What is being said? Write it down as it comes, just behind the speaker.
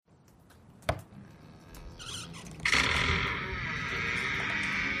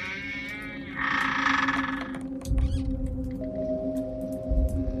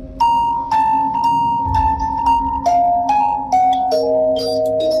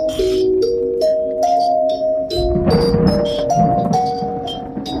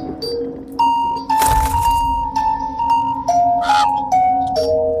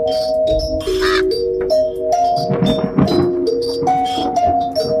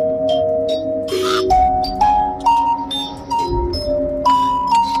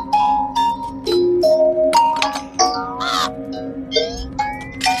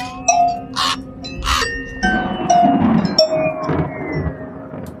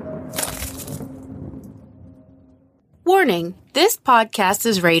Warning, this podcast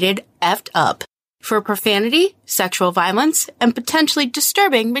is rated F'd up for profanity, sexual violence, and potentially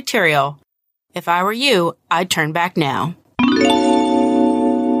disturbing material. If I were you, I'd turn back now.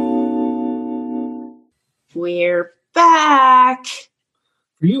 We're back.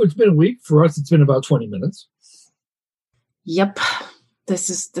 For you, it's been a week. For us, it's been about 20 minutes. Yep.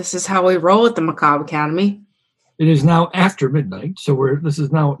 This is how we roll at the Macabre Academy. It is now after midnight, so this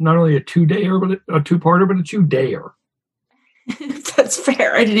is now not only a two-dayer, but a two-parter, but a two-dayer. That's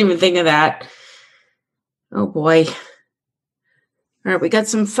fair. I didn't even think of that. Oh boy. All right, we got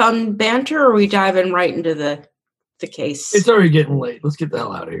some fun banter, or are we diving right into the case? It's already getting late. Let's get the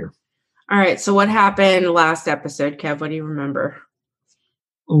hell out of here. All right, so what happened last episode, Kev? What do you remember?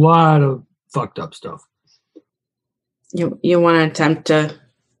 A lot of fucked up stuff. You want to attempt to?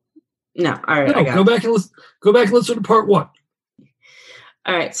 No, all right. No, go back and listen to part one.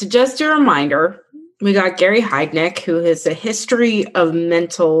 All right, so just a reminder, we got Gary Heidnick, who has a history of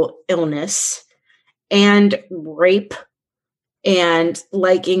mental illness and rape and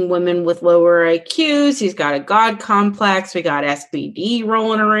liking women with lower IQs. He's got a God complex. We got SBD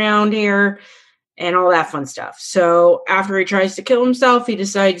rolling around here and all that fun stuff. So after he tries to kill himself, he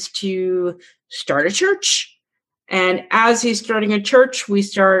decides to start a church. And as he's starting a church, we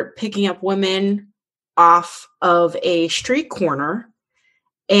start picking up women off of a street corner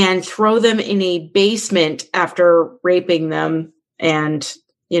and throw them in a basement after raping them and,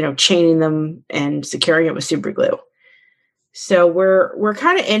 chaining them and securing it with super glue. So we're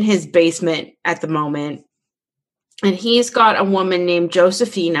kind of in his basement at the moment. And he's got a woman named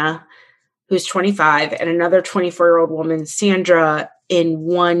Josephina, who's 25, and another 24-year-old woman, Sandra, in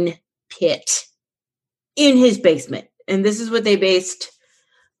one pit in his basement. And this is what they based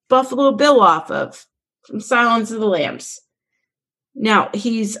Buffalo Bill off of, from Silence of the Lambs. Now,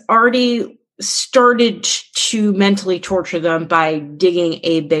 he's already started to mentally torture them by digging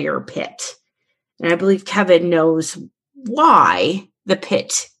a bigger pit. And I believe Kevin knows why the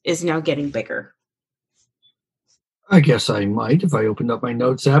pit is now getting bigger. I guess I might if I opened up my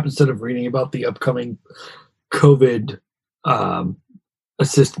notes app instead of reading about the upcoming COVID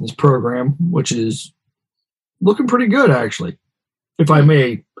assistance program, which is looking pretty good, actually. If I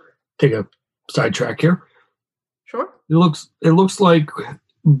may take a sidetrack here. Sure. It looks like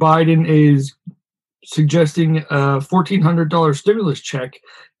Biden is suggesting a $1,400 stimulus check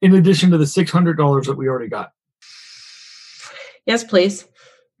in addition to the $600 that we already got. Yes, please.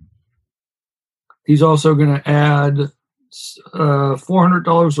 He's also going to add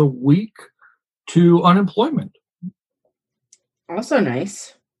 $400 a week to unemployment. Also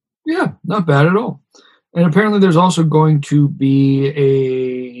nice. Yeah, not bad at all. And apparently there's also going to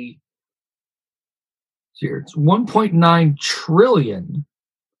be it's 1.9 trillion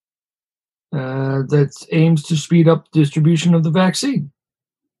that aims to speed up distribution of the vaccine.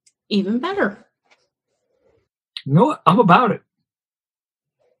 Even better. You know what? I'm about it.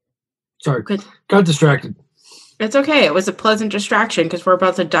 Sorry, Good. Got distracted. It's okay. It was a pleasant distraction because we're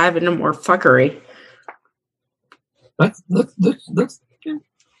about to dive into more fuckery. That's yeah.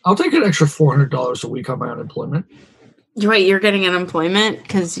 I'll take an extra $400 a week on my unemployment. Wait, you're getting unemployment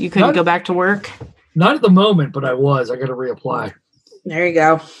because you couldn't go back to work? Not at the moment, but I was. I got to reapply. There you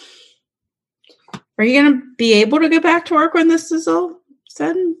go. Are you going to be able to get back to work when this is all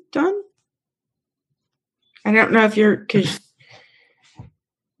said and done? I don't know if because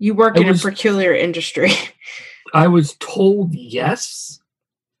you work in a peculiar industry. I was told yes,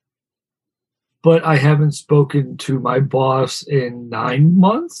 but I haven't spoken to my boss in 9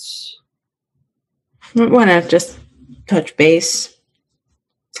 months. Why not just touch base?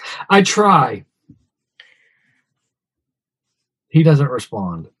 I try. He doesn't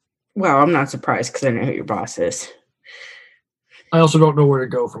respond. Well, I'm not surprised because I know who your boss is. I also don't know where to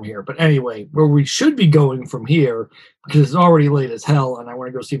go from here. But anyway, where we should be going from here, because it's already late as hell and I want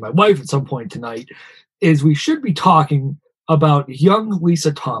to go see my wife at some point tonight, is we should be talking about young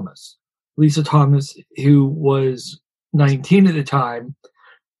Lisa Thomas. Lisa Thomas, who was 19 at the time,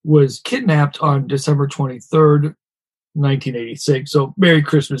 was kidnapped on December 23rd, 1986. So Merry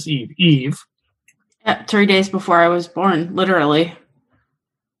Christmas Eve. Yeah, 3 days before I was born, literally.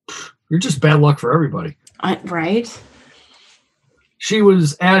 You're just bad luck for everybody. Right? She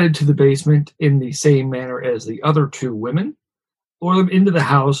was added to the basement in the same manner as the other two women, lure them into the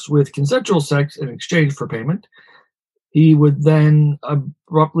house with consensual sex in exchange for payment. He would then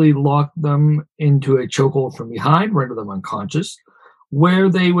abruptly lock them into a chokehold from behind, render them unconscious, where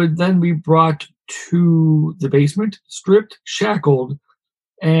they would then be brought to the basement, stripped, shackled,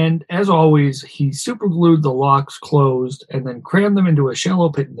 and as always, he superglued the locks closed and then crammed them into a shallow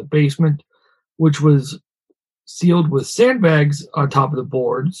pit in the basement, which was sealed with sandbags on top of the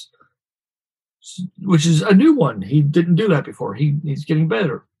boards, which is a new one. He didn't do that before. He's getting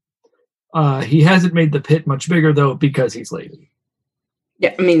better. He hasn't made the pit much bigger, though, because he's lazy.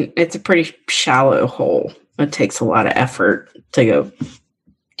 Yeah, I mean, it's a pretty shallow hole. It takes a lot of effort to go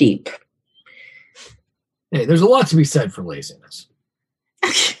deep. Hey, there's a lot to be said for laziness.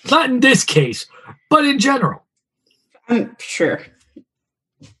 Not in this case, but in general. I'm sure.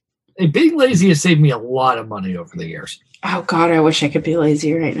 Hey, being lazy has saved me a lot of money over the years. Oh, God, I wish I could be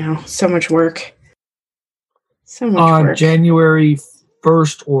lazy right now. So much work. On January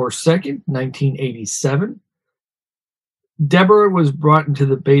 1st or 2nd, 1987, Deborah was brought into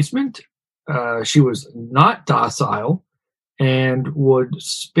the basement. She was not docile and would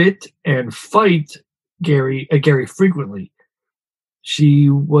spit and fight Gary frequently. She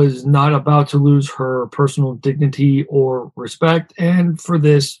was not about to lose her personal dignity or respect, and for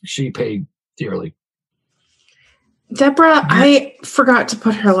this, she paid dearly. Deborah, I forgot to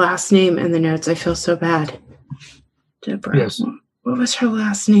put her last name in the notes. I feel so bad. Deborah. Yes. What was her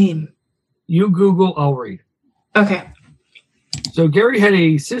last name? You Google, I'll read. Okay. So Gary had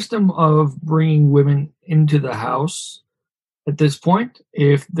a system of bringing women into the house. At this point,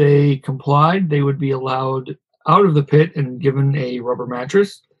 if they complied, they would be allowed out of the pit and given a rubber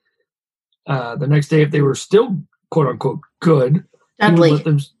mattress. The next day, if they were still, quote unquote, good, Dudley. he would let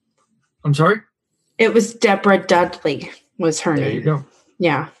them. I'm sorry? It was Deborah Dudley was her name. There you go.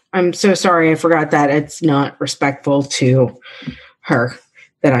 Yeah. I'm so sorry. I forgot that. It's not respectful to her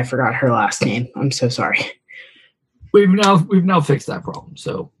that I forgot her last name. I'm so sorry. We've now fixed that problem,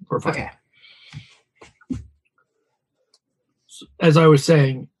 so we're fine. Okay. As I was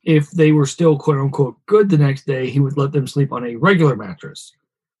saying, if they were still quote unquote good the next day, he would let them sleep on a regular mattress.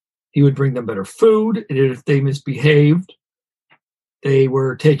 He would bring them better food, and if they misbehaved, they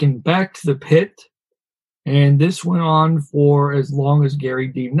were taken back to the pit, and this went on for as long as Gary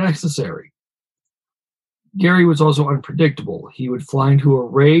deemed necessary. Gary was also unpredictable. He would fly into a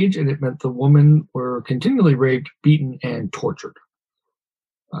rage, and it meant the women were continually raped, beaten, and tortured.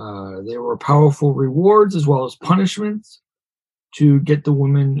 There were powerful rewards as well as punishments to get the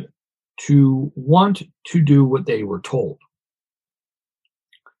women to want to do what they were told.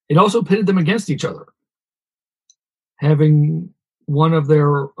 It also pitted them against each other. Having one of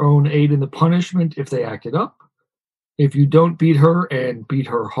their own aid in the punishment if they acted up. If you don't beat her and beat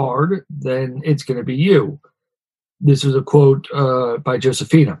her hard, then it's going to be you. This was a quote by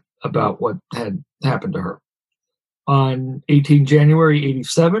Josephina about what had happened to her. On 18 January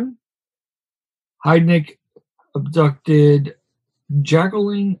 87, Heidnik abducted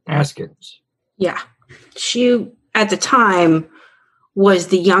Jacqueline Askins. Yeah. She, at the time, was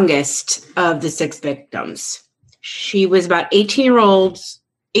the youngest of the 6 victims. She was about 18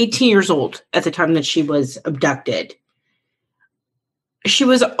 years old at the time that she was abducted. She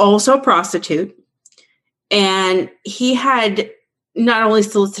was also a prostitute, and he had not only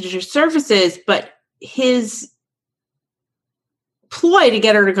solicited her services, but his ploy to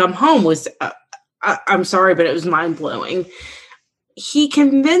get her to come home was, I'm sorry, but it was mind-blowing. He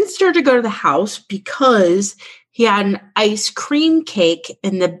convinced her to go to the house because he had an ice cream cake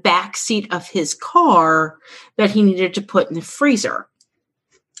in the back seat of his car that he needed to put in the freezer.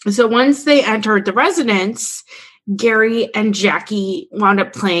 So once they entered the residence, Gary and Jackie wound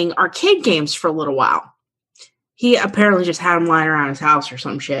up playing arcade games for a little while. He apparently just had them lying around his house or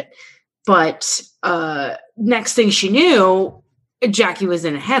some shit. But next thing she knew, Jackie was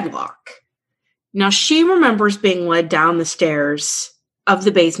in a headlock. Now, she remembers being led down the stairs of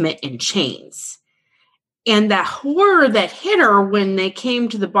the basement in chains. And that horror that hit her when they came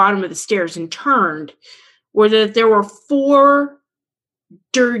to the bottom of the stairs and turned were that there were 4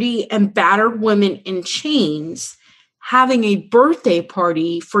 dirty and battered women in chains having a birthday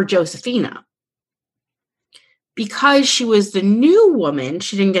party for Josephina. Because she was the new woman,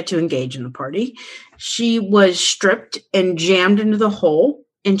 she didn't get to engage in the party. She was stripped and jammed into the hole,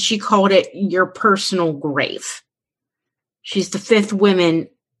 and she called it your personal grave. She's the 5th woman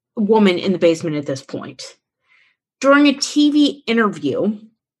in the basement at this point. During a TV interview,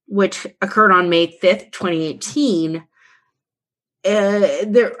 which occurred on May 5th, 2018,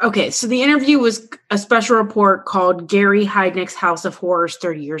 so the interview was a special report called Gary Heidnik's House of Horrors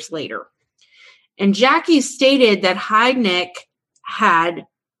 30 Years Later. And Jackie stated that Heidnik had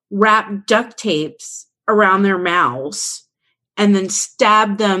wrapped duct tapes around their mouths and then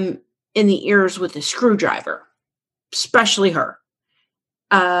stabbed them in the ears with a screwdriver, especially her.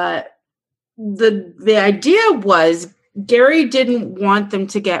 The idea was Gary didn't want them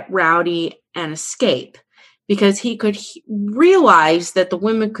to get rowdy and escape because he could realize that the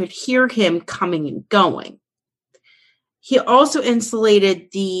women could hear him coming and going. He also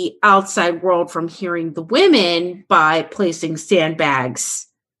insulated the outside world from hearing the women by placing sandbags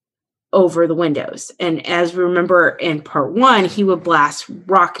over the windows. And as we remember in part 1, he would blast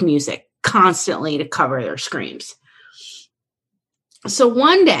rock music constantly to cover their screams. So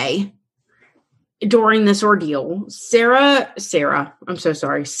one day during this ordeal, Sandra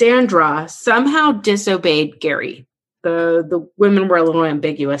somehow disobeyed Gary. The women were a little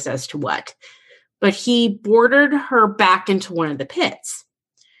ambiguous as to what, but he boarded her back into one of the pits.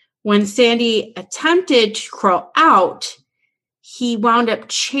 When Sandy attempted to crawl out, he wound up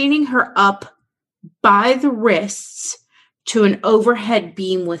chaining her up by the wrists to an overhead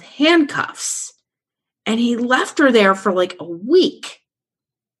beam with handcuffs. And he left her there for like a week.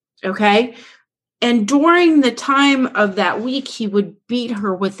 Okay. And during the time of that week, he would beat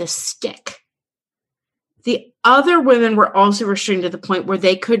her with a stick. The other women were also restrained to the point where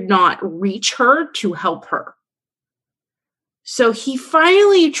they could not reach her to help her. So he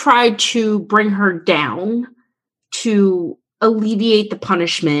finally tried to bring her down to alleviate the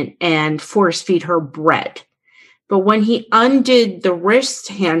punishment and force feed her bread. But when he undid the wrist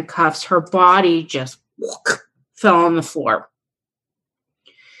handcuffs, her body just fell on the floor.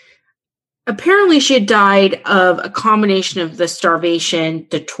 Apparently, she had died of a combination of the starvation,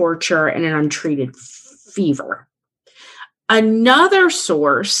 the torture, and an untreated fever. Another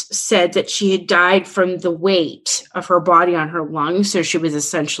source said that she had died from the weight of her body on her lungs, so she was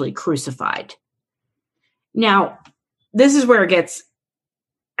essentially crucified. Now, this is where it gets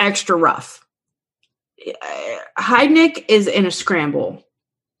extra rough. Heidnik is in a scramble.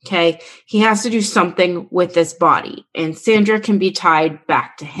 Okay. He has to do something with this body, and Sandra can be tied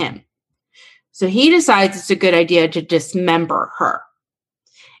back to him. So he decides it's a good idea to dismember her.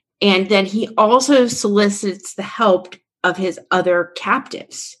 And then he also solicits the help of his other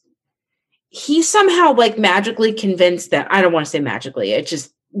captives. He somehow magically convinced them, I don't want to say magically, it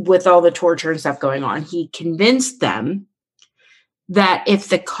just with all the torture and stuff going on, he convinced them that if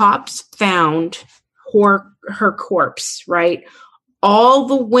the cops found her corpse, right, all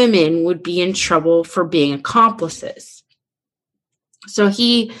the women would be in trouble for being accomplices. So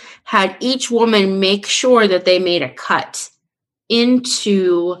he had each woman make sure that they made a cut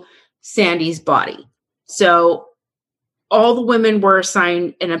into Sandy's body. So all the women were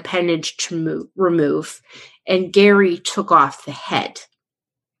assigned an appendage to remove, and Gary took off the head.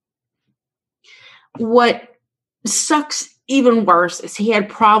 What sucks even worse is he had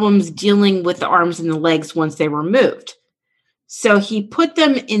problems dealing with the arms and the legs once they were moved. So he put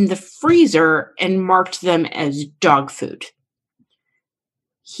them in the freezer and marked them as dog food.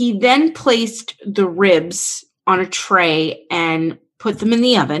 He then placed the ribs on a tray and put them in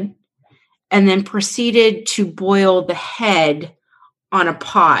the oven, and then proceeded to boil the head on a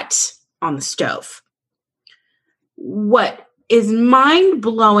pot on the stove. What is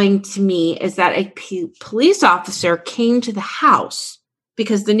mind-blowing to me is that a police officer came to the house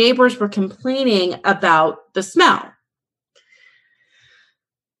because the neighbors were complaining about the smell.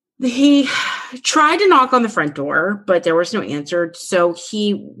 He tried to knock on the front door, but there was no answer. So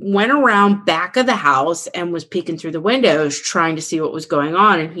he went around back of the house and was peeking through the windows trying to see what was going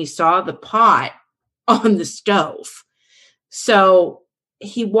on. And he saw the pot on the stove. So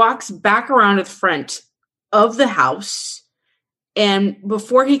he walks back around to the front of the house. And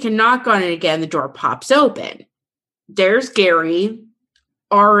before he can knock on it again, the door pops open. There's Gary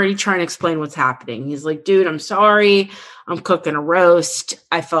already trying to explain what's happening. He's like, dude, I'm sorry. I'm cooking a roast.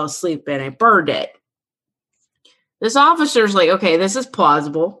 I fell asleep and I burned it. This officer's like, okay, this is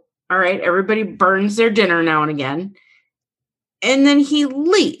plausible. All right. Everybody burns their dinner now and again. And then he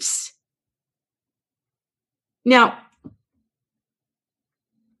leaves. Now,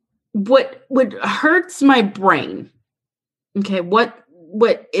 what hurts my brain, okay, what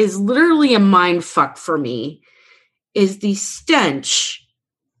is literally a mind fuck for me is the stench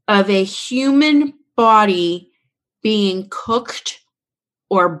of a human body being cooked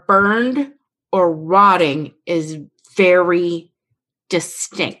or burned or rotting is very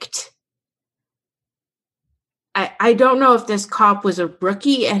distinct. I don't know if this cop was a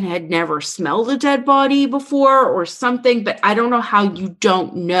rookie and had never smelled a dead body before or something, but I don't know how you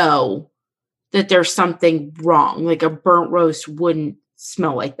don't know that there's something wrong. Like a burnt roast wouldn't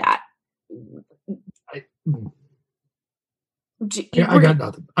smell like that. I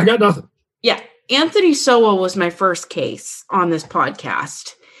got nothing. Yeah. Anthony Sowell was my first case on this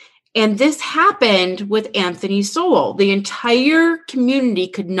podcast. And this happened with Anthony Sowell. The entire community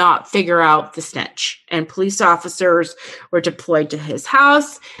could not figure out the stench. And police officers were deployed to his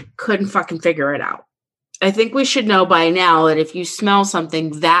house, couldn't fucking figure it out. I think we should know by now that if you smell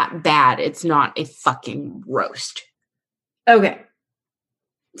something that bad, it's not a fucking roast. Okay.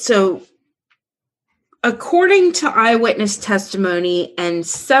 So, according to eyewitness testimony and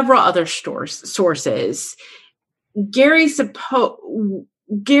several other sources, Gary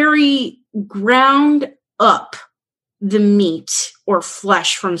ground up the meat or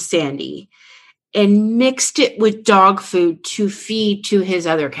flesh from Sandy and mixed it with dog food to feed to his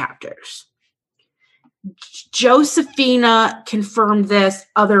other captors. Josephina confirmed this.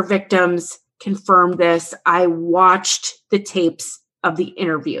 Other victims confirmed this. I watched the tapes of the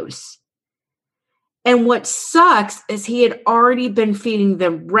interviews. And what sucks is he had already been feeding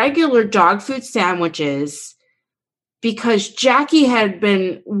them regular dog food sandwiches because Jackie had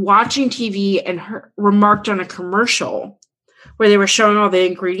been watching TV and remarked on a commercial where they were showing all the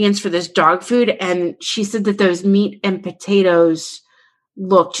ingredients for this dog food. And she said that those meat and potatoes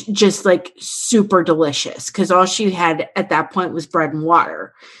looked just like super delicious because all she had at that point was bread and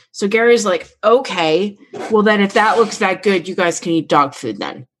water. So Gary's like, okay, well then if that looks that good, you guys can eat dog food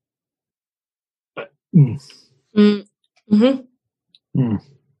then.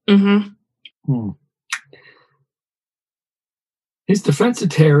 His defense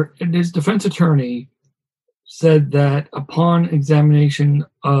attorney said that upon examination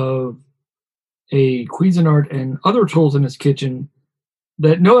of a Cuisinart and other tools in his kitchen,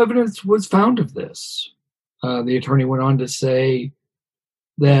 that no evidence was found of this. The attorney went on to say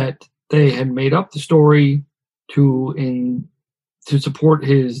that they had made up the story to support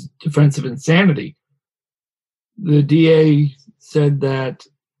his defense of insanity. The DA said that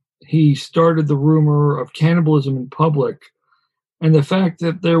he started the rumor of cannibalism in public and the fact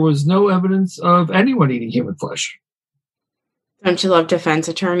that there was no evidence of anyone eating human flesh. Don't you love defense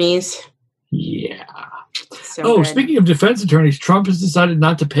attorneys? Yeah. So speaking of defense attorneys, Trump has decided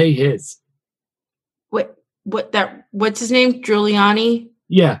not to pay his. What's his name? Giuliani?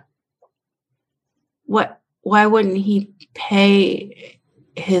 Yeah. Why wouldn't he pay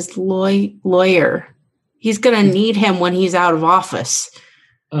his lawyer? He's going to need him when he's out of office.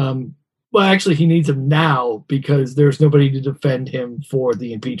 Well, actually, he needs him now because there's nobody to defend him for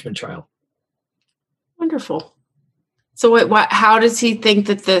the impeachment trial. Wonderful. So how does he think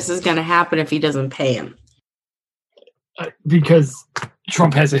that this is going to happen if he doesn't pay him? Because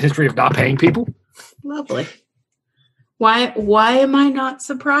Trump has a history of not paying people. Lovely. Why am I not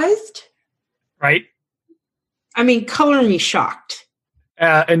surprised? Right. I mean, color me shocked.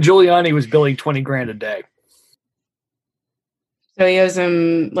 And Giuliani was billing $20,000 a day. So he owes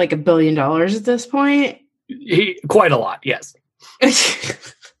him like $1 billion at this point? Quite a lot, yes.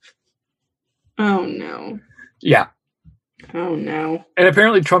 Oh, no. Yeah. Oh, no. And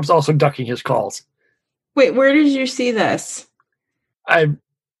apparently Trump's also ducking his calls. Wait, where did you see this? The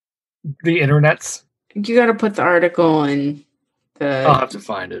internets. You got to put the article in the... I'll have to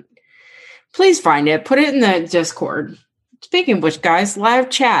find it. Please find it. Put it in the Discord. Speaking of which, guys, live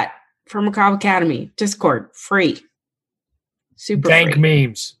chat for Macabre Academy. Discord. Free. Super Dank free.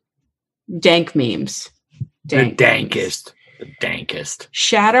 memes. Dank memes. The dankest. The dankest.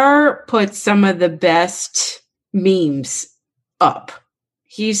 Shadar puts some of the best memes up.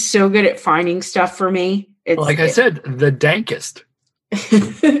 He's so good at finding stuff for me. I said, the dankest.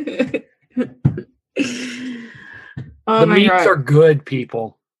 Oh, the my memes God. are good,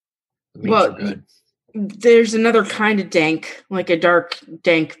 people. The memes are good. There's another kind of dank, like a dark,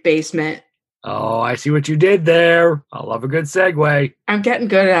 dank basement. Oh, I see what you did there. I love a good segue. I'm getting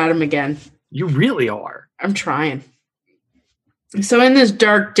good at them again. You really are. I'm trying. So in this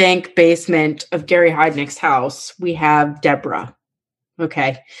dark, dank basement of Gary Heidnick's house, we have Deborah.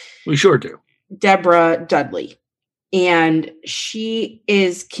 Okay. We sure do. Deborah Dudley. And she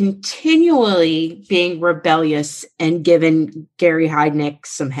is continually being rebellious and giving Gary Heidnick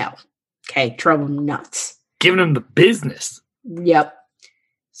some hell. Okay. Drove him nuts. Giving him the business. Yep.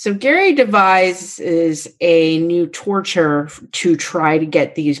 So Gary devises a new torture to try to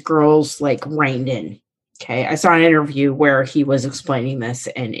get these girls reined in. Okay. I saw an interview where he was explaining this,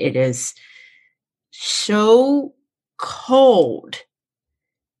 and it is so cold.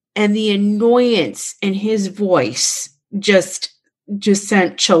 And the annoyance in his voice just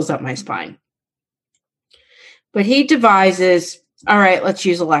sent chills up my spine. But he devises, all right, let's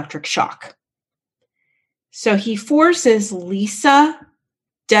use electric shock. So he forces Lisa,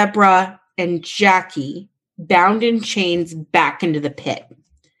 Deborah, and Jackie, bound in chains, back into the pit.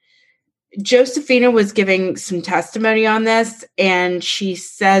 Josephina was giving some testimony on this, and she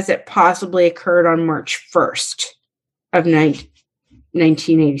says it possibly occurred on March 1st of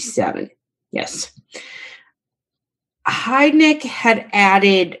 1987. Yes. Heidnick had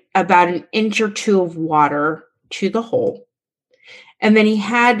added about an inch or two of water to the hole. And then he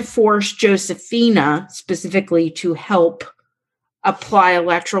had forced Josephina specifically to help apply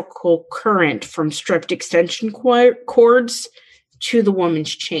electrical current from stripped extension cords to the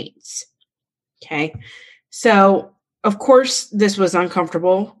woman's chains. Okay. So, of course, this was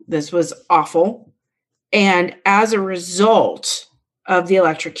uncomfortable. This was awful. And as a result of the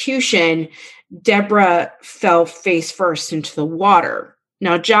electrocution, Deborah fell face first into the water.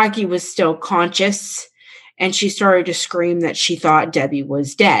 Now, Jackie was still conscious, and she started to scream that she thought Debbie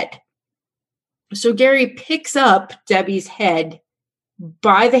was dead. So Gary picks up Debbie's head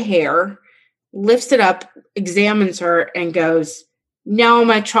by the hair, lifts it up, examines her, and goes, "Now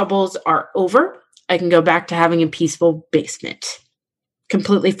my troubles are over. I can go back to having a peaceful basement."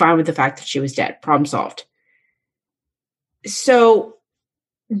 Completely fine with the fact that she was dead. Problem solved. So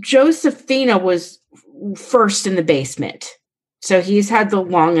Josephina was first in the basement. So he's had the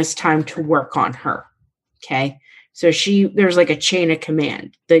longest time to work on her. Okay. So there's like a chain of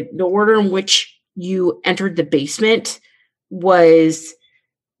command. The order in which you entered the basement was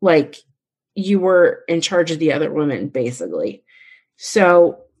like you were in charge of the other women, basically.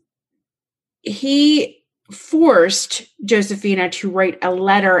 So he forced Josephina to write a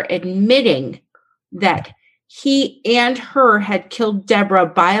letter admitting that he and her had killed Deborah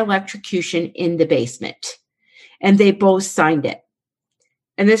by electrocution in the basement. And they both signed it.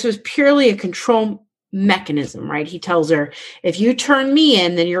 And this was purely a control mechanism, right? He tells her, if you turn me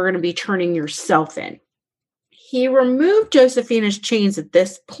in, then you're going to be turning yourself in. He removed Josephina's chains at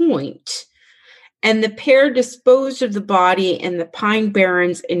this point, and the pair disposed of the body in the Pine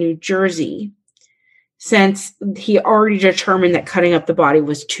Barrens in New Jersey, since he already determined that cutting up the body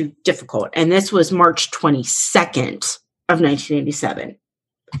was too difficult. And this was March 22nd of 1987.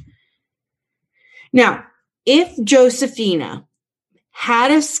 Now, if Josephina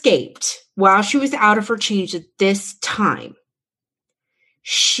had escaped while she was out of her chains at this time,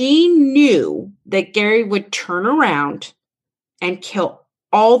 she knew that Gary would turn around and kill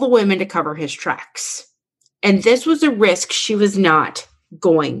all the women to cover his tracks. And this was a risk she was not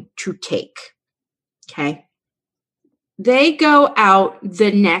going to take. Okay. They go out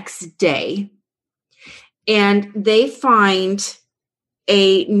the next day and they find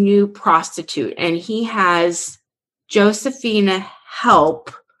a new prostitute, and he has Josephina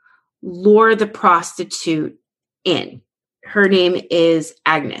help lure the prostitute in. Her name is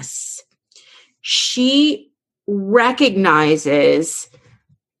Agnes. She recognizes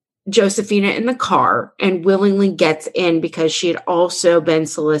Josephina in the car and willingly gets in because she had also been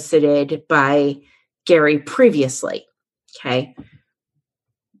solicited by Gary previously. Okay.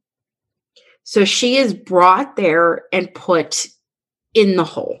 So she is brought there and put in the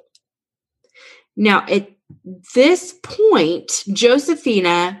hole. Now, at this point,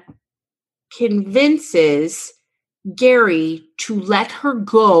 Josephina convinces Gary to let her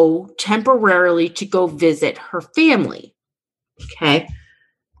go temporarily to go visit her family. Okay.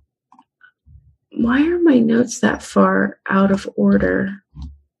 Why are my notes that far out of order?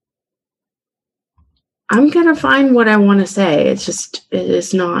 I'm going to find what I want to say. It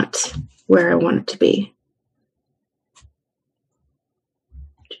is not where I want it to be.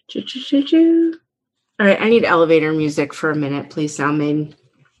 All right, I need elevator music for a minute, please, Soundmaiden.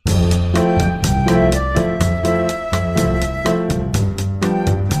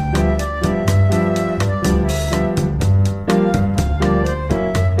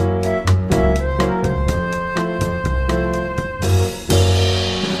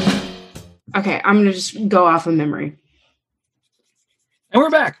 Okay, I'm going to just go off of memory. And we're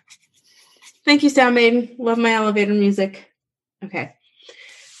back. Thank you, Soundmaiden. Love my elevator music. Okay.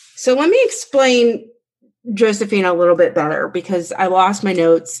 So let me explain Josephina a little bit better because I lost my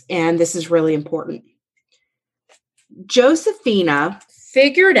notes and this is really important. Josephina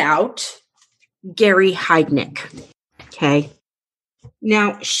figured out Gary Heidnik. Okay.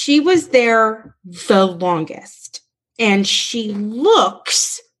 Now, she was there the longest and she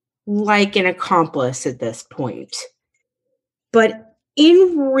looks like an accomplice at this point. But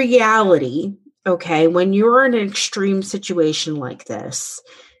in reality, okay, when you're in an extreme situation like this,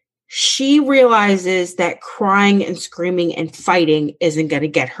 she realizes that crying and screaming and fighting isn't going to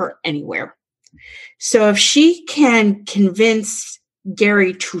get her anywhere. So if she can convince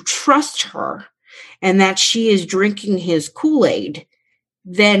Gary to trust her and that she is drinking his Kool-Aid,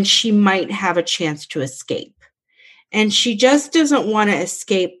 then she might have a chance to escape. And she just doesn't want to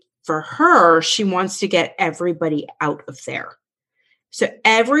escape for her. She wants to get everybody out of there. So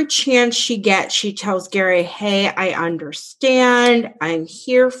every chance she gets, she tells Gary, hey, I understand. I'm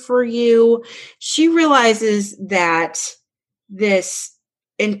here for you. She realizes that this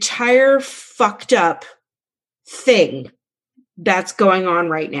entire fucked up thing that's going on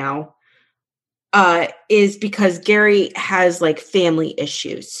right now is because Gary has like family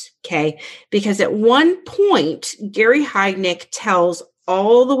issues. Okay. Because at one point, Gary Heidnik tells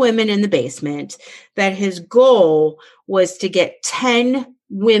all the women in the basement that his goal was to get 10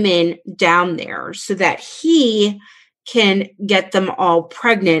 women down there so that he can get them all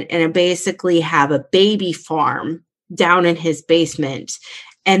pregnant and basically have a baby farm down in his basement.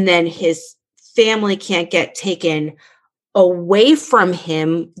 And then his family can't get taken away from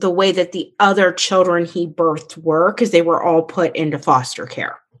him the way that the other children he birthed were, because they were all put into foster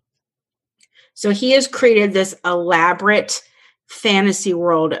care. So he has created this elaborate fantasy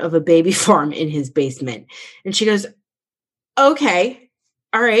world of a baby farm in his basement. And she goes, okay,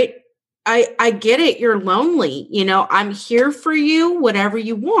 all right. I get it. You're lonely. You know, I'm here for you, whatever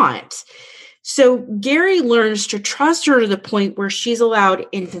you want. So Gary learns to trust her to the point where she's allowed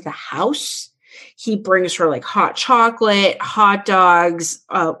into the house. He brings her like hot chocolate, hot dogs,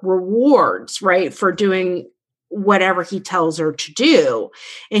 rewards, right, for doing whatever he tells her to do.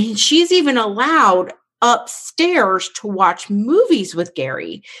 And she's even allowed upstairs to watch movies with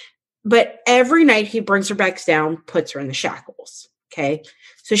Gary. But every night he brings her back down, puts her in the shackles. Okay.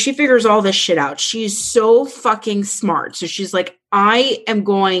 So she figures all this shit out. She's so fucking smart. So she's like, I am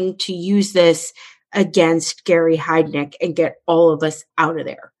going to use this against Gary Heidnik and get all of us out of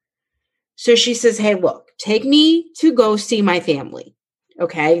there. So she says, hey, look, take me to go see my family.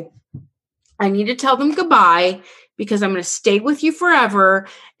 Okay. I need to tell them goodbye because I'm going to stay with you forever.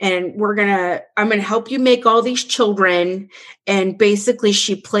 And I'm going to help you make all these children. And basically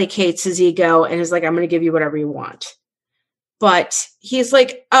she placates his ego and is like, I'm going to give you whatever you want. But he's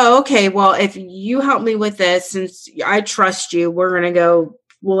like, oh, okay, well, if you help me with this, since I trust you, we'll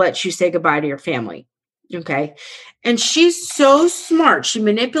let you say goodbye to your family. Okay. And she's so smart. She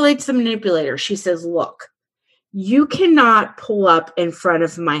manipulates the manipulator. She says, look, you cannot pull up in front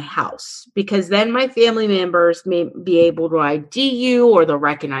of my house because then my family members may be able to ID you or they'll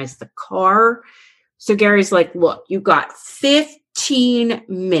recognize the car. So Gary's like, look, you got 15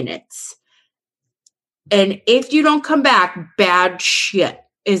 minutes. And if you don't come back, bad shit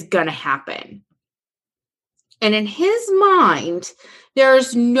is going to happen. And in his mind,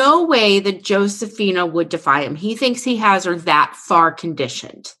 there's no way that Josephina would defy him. He thinks he has her that far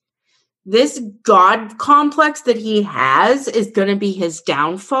conditioned. This God complex that he has is going to be his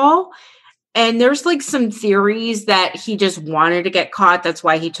downfall. And there's like some theories that he just wanted to get caught. That's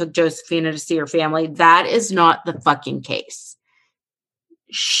why he took Josephina to see her family. That is not the fucking case.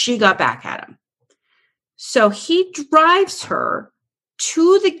 She got back at him. So he drives her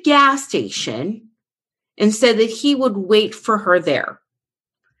to the gas station and said that he would wait for her there.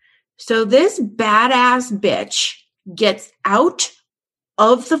 So this badass bitch gets out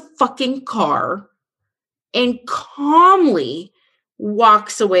of the fucking car and calmly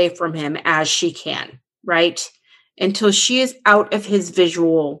walks away from him as she can, right? Until she is out of his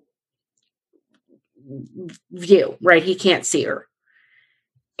visual view, right? He can't see her.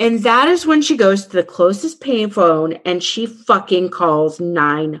 And that is when she goes to the closest payphone and she fucking calls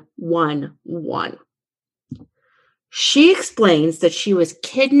 911. She explains that she was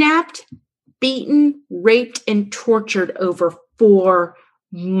kidnapped, beaten, raped, and tortured over 4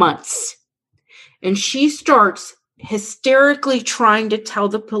 months. And she starts hysterically trying to tell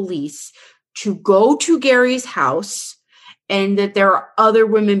the police to go to Gary's house and that there are other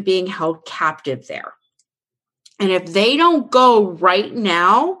women being held captive there. And if they don't go right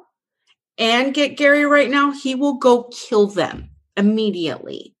now and get Gary right now, he will go kill them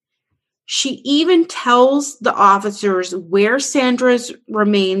immediately. She even tells the officers where Sandra's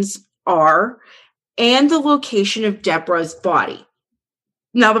remains are and the location of Deborah's body.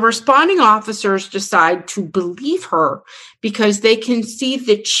 Now, the responding officers decide to believe her because they can see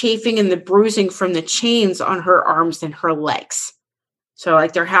the chafing and the bruising from the chains on her arms and her legs. So,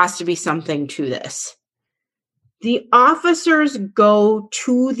 like, there has to be something to this. The officers go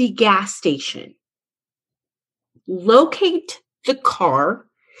to the gas station, locate the car,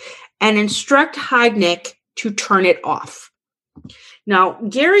 and instruct Heidnik to turn it off. Now,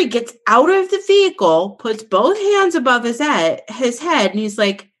 Gary gets out of the vehicle, puts both hands above his head, and he's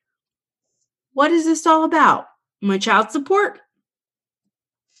like, what is this all about? My child support?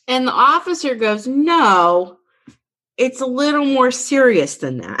 And the officer goes, no, it's a little more serious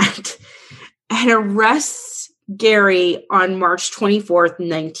than that, and arrests Gary on March 24th,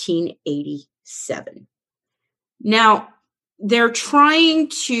 1987. Now, they're trying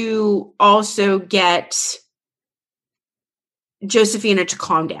to also get Josephina to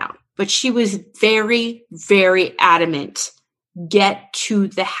calm down, but she was very, very adamant. Get to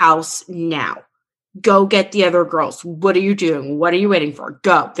the house now. Go get the other girls. What are you doing? What are you waiting for?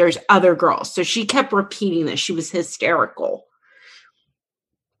 Go. There's other girls. So she kept repeating this. She was hysterical.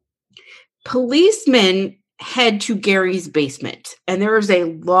 Policemen head to Gary's basement, and there is a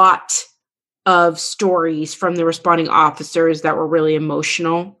lot of stories from the responding officers that were really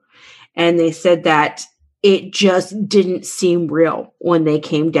emotional. And they said that it just didn't seem real when they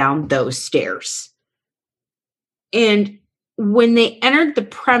came down those stairs. And when they entered the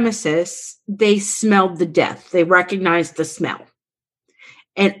premises, they smelled the death. They recognized the smell.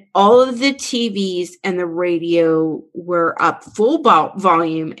 And all of the TVs and the radio were up full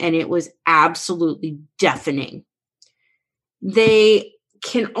volume, and it was absolutely deafening. They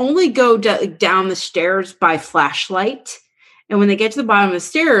can only go down the stairs by flashlight. And when they get to the bottom of the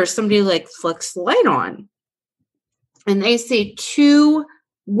stairs, somebody flicks the light on. And they say 2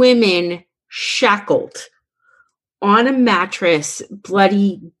 women shackled on a mattress,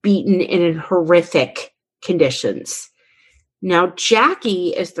 bloody, beaten, and in horrific conditions. Now, Jackie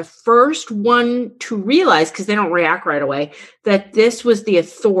is the first one to realize, because they don't react right away, that this was the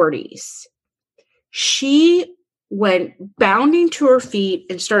authorities. She went bounding to her feet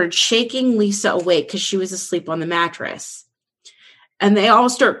and started shaking Lisa awake because she was asleep on the mattress. And they all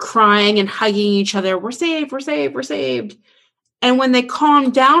start crying and hugging each other. We're saved, we're saved, we're saved. And when they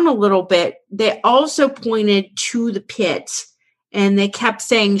calmed down a little bit, they also pointed to the pit and they kept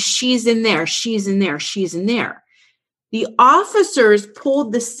saying, she's in there, she's in there, she's in there. The officers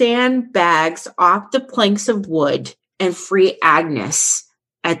pulled the sandbags off the planks of wood and free Agnes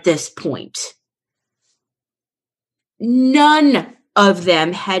at this point. None of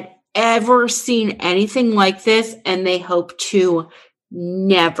them had ever seen anything like this, and they hope to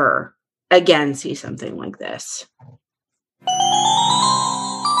never again see something like this.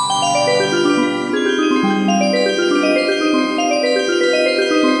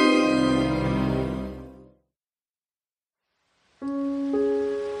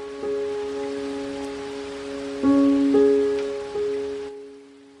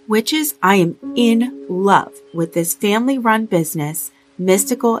 Witches, I am in love with this family-run business,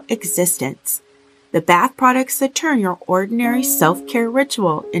 Mystical Existence, the bath products that turn your ordinary self-care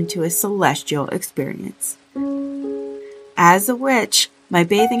ritual into a celestial experience. As a witch, my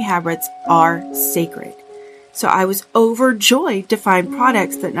bathing habits are sacred, so I was overjoyed to find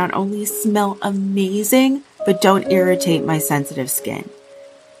products that not only smell amazing, but don't irritate my sensitive skin.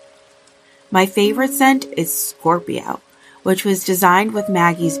 My favorite scent is Scorpio, which was designed with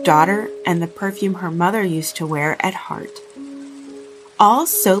Maggie's daughter and the perfume her mother used to wear at heart. All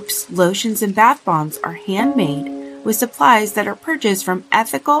soaps, lotions, and bath bombs are handmade with supplies that are purchased from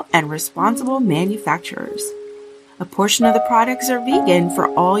ethical and responsible manufacturers. A portion of the products are vegan for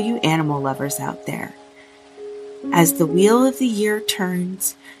all you animal lovers out there. As the wheel of the year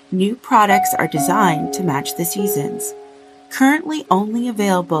turns, new products are designed to match the seasons. Currently only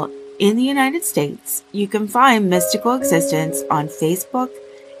available in the United States, you can find Mystical Existence on Facebook,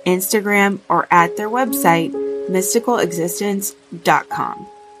 Instagram, or at their website, mysticalexistence.com.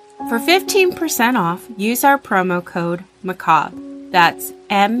 For 15% off, use our promo code MACABRE. That's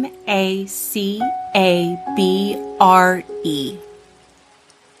MACABRE.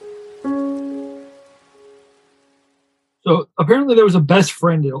 So apparently there was a best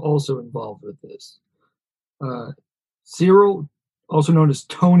friend also involved with this. Cyril, also known as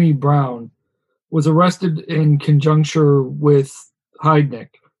Tony Brown, was arrested in conjunction with Heidnik.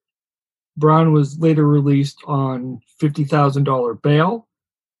 Brown was later released on $50,000 bail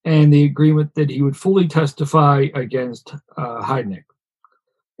and the agreement that he would fully testify against Heidnik.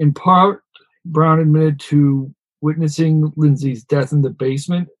 In part, Brown admitted to witnessing Lindsay's death in the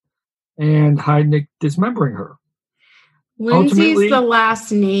basement and Heidnik dismembering her. Lindsay's the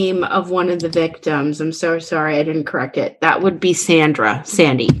last name of one of the victims. I'm so sorry I didn't correct it. That would be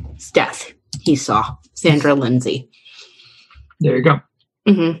Sandy's death. He saw Sandra Lindsay. There you go.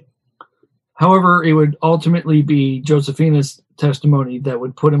 Mm-hmm. However, it would ultimately be Josephina's testimony that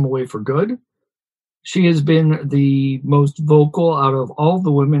would put him away for good. She has been the most vocal out of all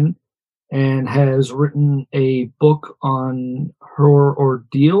the women and has written a book on her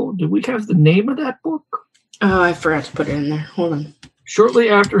ordeal. Do we have the name of that book? Oh, I forgot to put it in there. Hold on. Shortly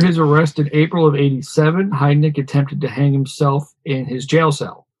after his arrest in April of 1987, Heidnik attempted to hang himself in his jail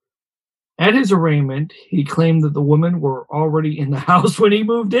cell. At his arraignment, he claimed that the women were already in the house when he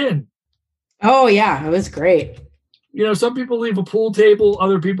moved in. Oh, yeah. It was great. You know, some people leave a pool table,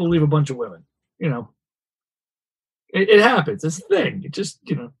 other people leave a bunch of women. You know, it happens. It's a thing. It just,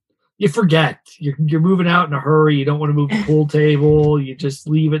 you know, you forget. You're moving out in a hurry. You don't want to move the pool table. You just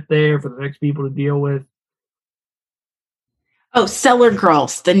leave it there for the next people to deal with. Oh, Cellar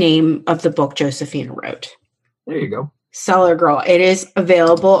Girl's the name of the book Josephina wrote. There you go. Cellar Girl. It is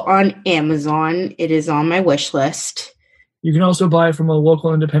available on Amazon. It is on my wish list. You can also buy it from a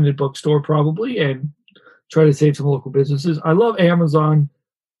local independent bookstore probably and try to save some local businesses. I love Amazon,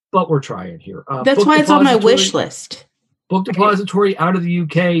 but we're trying here. That's why it's on my wish list. Book Depository out of the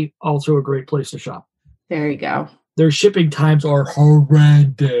UK, also a great place to shop. There you go. Their shipping times are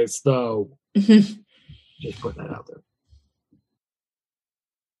horrendous, though. Just put that out there.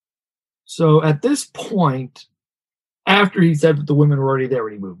 So at this point, after he said that the women were already there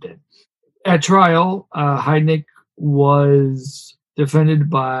when he moved in, at trial, Heidnik was defended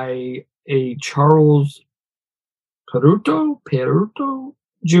by a Charles Peruto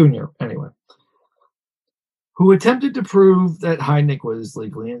Jr., anyway, who attempted to prove that Heidnik was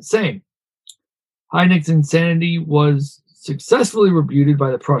legally insane. Heidnik's insanity was successfully refuted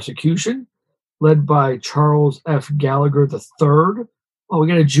by the prosecution, led by Charles F. Gallagher III. Oh, we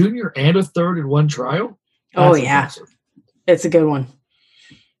got a junior and a third in one trial? That's impressive. It's a good one.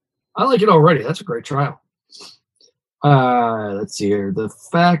 I like it already. That's a great trial. Let's see here. The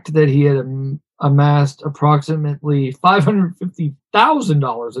fact that he had amassed approximately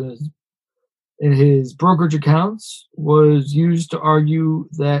 $550,000 in his brokerage accounts was used to argue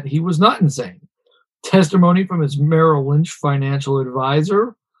that he was not insane. Testimony from his Merrill Lynch financial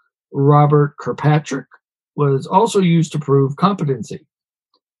advisor, Robert Kirkpatrick, was also used to prove competency.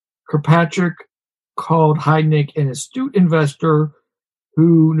 Kirkpatrick called Heidnik an astute investor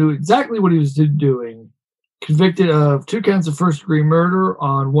who knew exactly what he was doing. Convicted of 2 counts of first-degree murder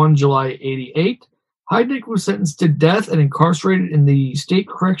on 1 July 88, Heidnik was sentenced to death and incarcerated in the State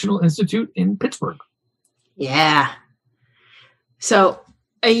Correctional Institute in Pittsburgh. Yeah. So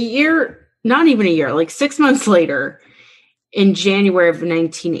not even a year, like 6 months later, in January of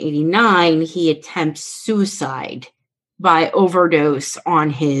 1989, he attempts suicide by overdose on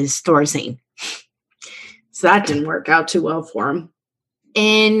his Thorazine. So that didn't work out too well for him.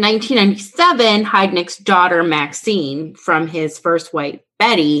 In 1997, Heidnik's daughter, Maxine, from his first wife,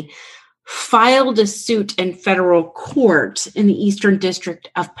 Betty, filed a suit in federal court in the Eastern District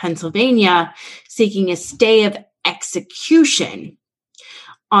of Pennsylvania seeking a stay of execution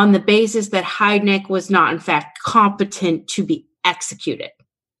on the basis that Heidnik was not, in fact, competent to be executed.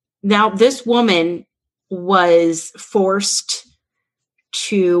 Now, this woman was forced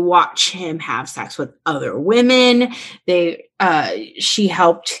to watch him have sex with other women. She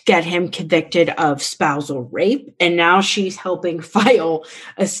helped get him convicted of spousal rape, and now she's helping file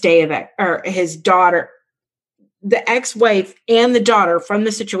a stay of his daughter. The ex-wife and the daughter from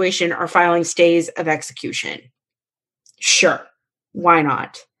the situation are filing stays of execution. Sure, why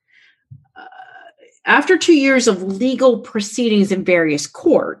not? After 2 years of legal proceedings in various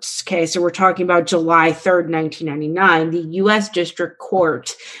courts, okay, so we're talking about July 3rd, 1999, the U.S. District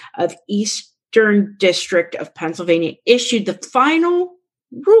Court of Eastern District of Pennsylvania issued the final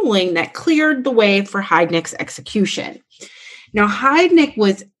ruling that cleared the way for Heidnik's execution. Now, Heidnik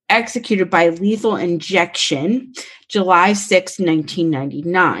was executed by lethal injection July 6,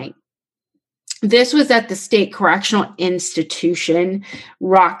 1999. This was at the State Correctional Institution,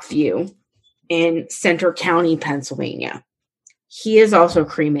 Rockview, in Center County, Pennsylvania. He is also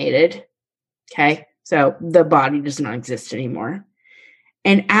cremated. Okay, so the body does not exist anymore.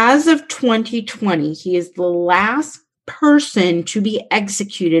 And as of 2020, he is the last person to be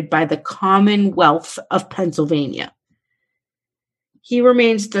executed by the Commonwealth of Pennsylvania. He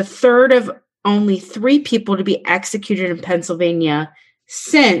remains the third of only 3 people to be executed in Pennsylvania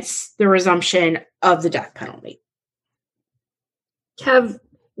since the resumption of the death penalty. Kev,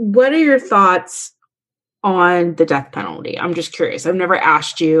 what are your thoughts on the death penalty? I'm just curious. I've never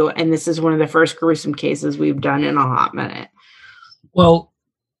asked you, and this is one of the first gruesome cases we've done in a hot minute. Well,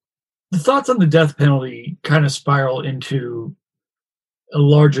 the thoughts on the death penalty kind of spiral into a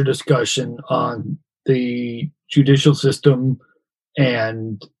larger discussion on the judicial system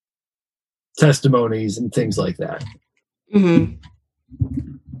and testimonies and things like that. Mm-hmm.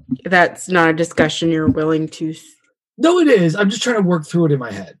 That's not a discussion you're willing to... No, it is. I'm just trying to work through it in my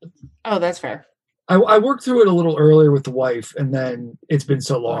head. Oh, that's fair. I worked through it a little earlier with the wife, and then it's been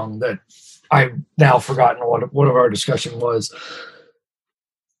so long that I've now forgotten what of our discussion was.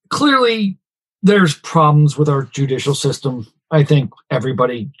 Clearly, there's problems with our judicial system. I think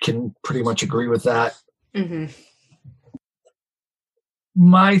everybody can pretty much agree with that. Mm-hmm.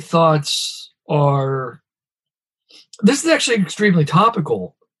 My thoughts are, this is actually extremely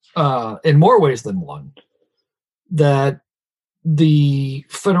topical in more ways than one, that the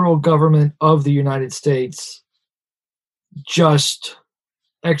federal government of the United States just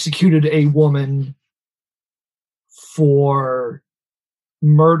executed a woman for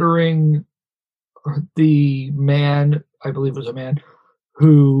murdering the man, I believe it was a man,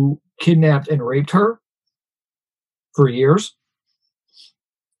 who kidnapped and raped her for years.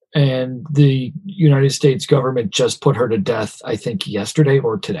 And the United States government just put her to death, I think, yesterday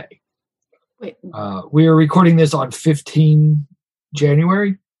or today. Wait. We are recording this on 15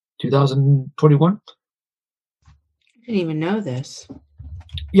 January 2021. I didn't even know this.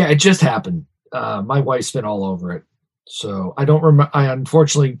 Yeah, it just happened. My wife's been all over it. So I don't remember. I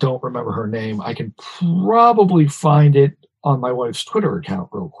unfortunately don't remember her name. I can probably find it on my wife's Twitter account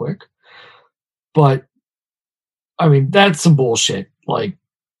real quick. But I mean, that's some bullshit. Like,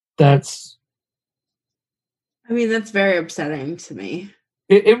 that's very upsetting to me.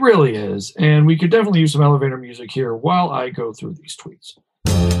 It really is. And we could definitely use some elevator music here while I go through these tweets.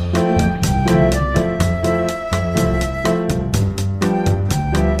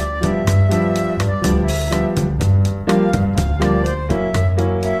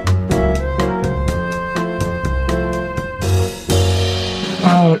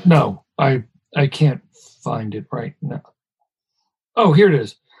 No, I can't find it right now. Oh, here it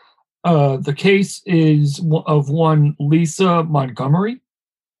is. The case is of one Lisa Montgomery.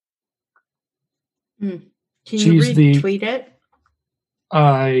 Can you retweet it?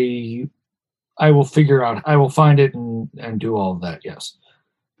 I will figure out. I will find it and do all of that. Yes,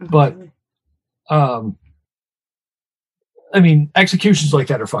 okay. But I mean, executions like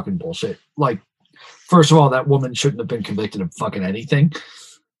that are fucking bullshit. Like, first of all, that woman shouldn't have been convicted of fucking anything.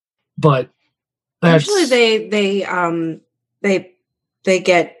 But that's usually they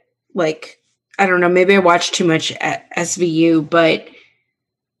get, like, I don't know, maybe I watch too much at SVU, but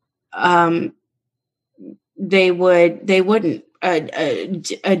they wouldn't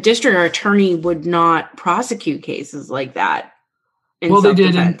a district attorney would not prosecute cases like that. Well, they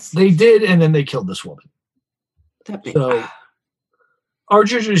did, and then they killed this woman. So our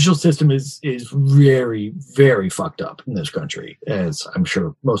judicial system is very, very fucked up in this country, as I'm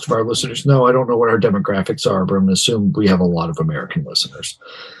sure most of our listeners know. I don't know what our demographics are, but I'm going to assume we have a lot of American listeners.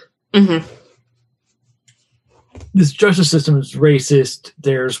 Mm-hmm. This justice system is racist.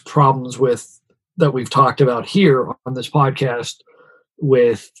 There's problems with that we've talked about here on this podcast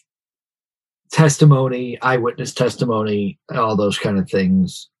with testimony, eyewitness testimony, all those kind of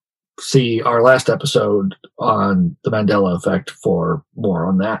things. See our last episode on the Mandela effect for more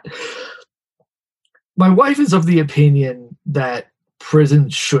on that. My wife is of the opinion that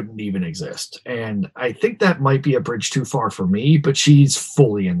prisons shouldn't even exist. And I think that might be a bridge too far for me, but she's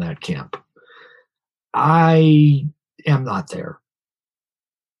fully in that camp. I am not there.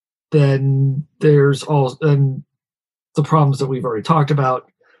 Then there's all and the problems that we've already talked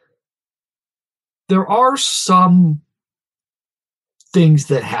about. There are some things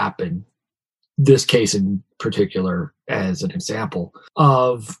that happen, this case in particular as an example,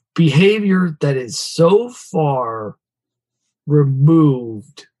 of behavior that is so far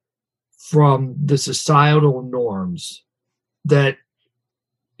removed from the societal norms that,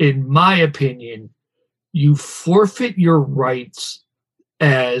 in my opinion, you forfeit your rights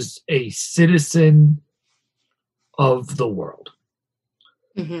as a citizen of the world.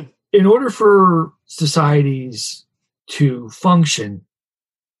 Mm-hmm. In order for societies to function,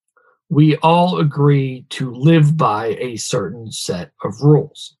 we all agree to live by a certain set of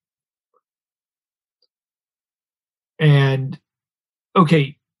rules. And,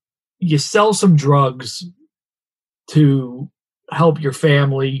 okay, you sell some drugs to help your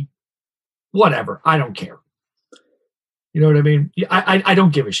family, whatever, I don't care. You know what I mean? I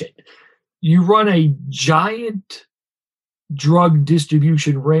don't give a shit. You run a giant drug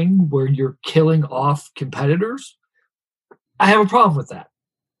distribution ring where you're killing off competitors, I have a problem with that.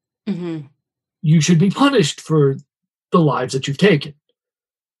 Mm-hmm. You should be punished for the lives that you've taken.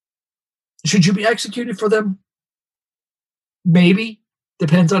 Should you be executed for them? Maybe.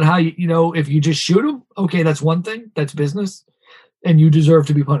 Depends on how if you just shoot them, okay, that's one thing. That's business. And you deserve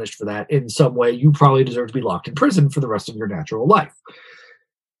to be punished for that in some way. You probably deserve to be locked in prison for the rest of your natural life.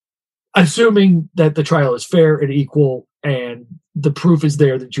 Assuming that the trial is fair and equal and the proof is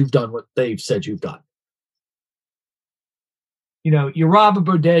there that you've done what they've said you've done. You rob a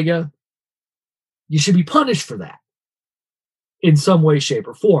bodega, you should be punished for that in some way, shape,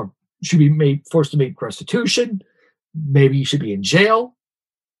 or form. You should be forced to make restitution. Maybe you should be in jail.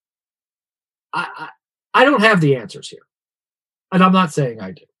 I don't have the answers here. And I'm not saying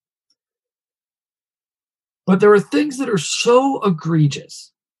I do. But there are things that are so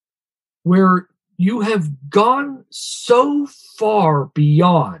egregious where you have gone so far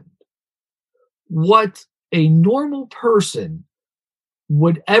beyond what a normal person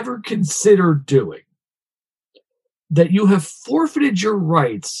would ever consider doing that you have forfeited your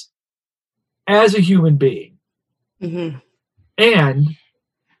rights as a human being. Mm-hmm. And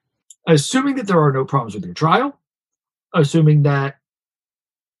assuming that there are no problems with your trial, assuming that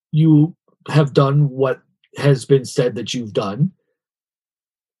you have done what has been said that you've done,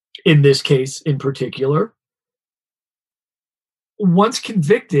 in this case in particular, once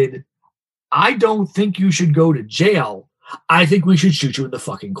convicted, I don't think you should go to jail. I think we should shoot you in the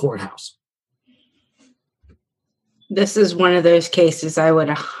fucking courthouse. This is one of those cases I would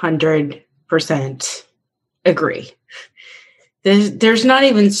 100% agree. There's not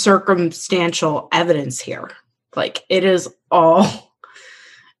even circumstantial evidence here. Like, it is all...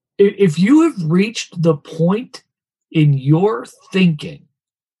 If you have reached the point in your thinking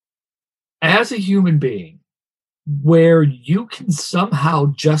as a human being where you can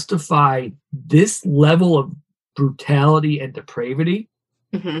somehow justify this level of brutality and depravity,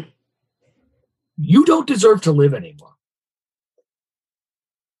 Mm-hmm. you don't deserve to live anymore.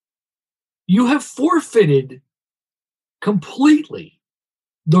 You have forfeited completely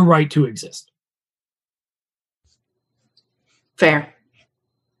the right to exist. Fair.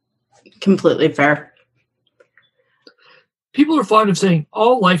 Completely fair. People are fond of saying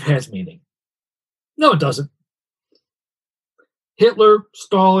all life has meaning. No, it doesn't. Hitler,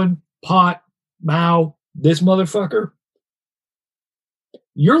 Stalin, Pot, Mao, this motherfucker.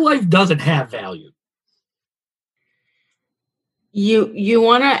 Your life doesn't have value. You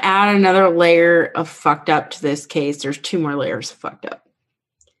want to add another layer of fucked up to this case. There's 2 more layers of fucked up.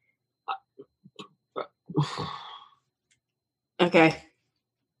 Okay.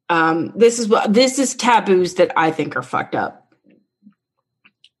 This is taboos that I think are fucked up.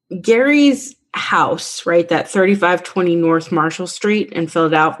 Gary's house, right? That 3520 North Marshall Street in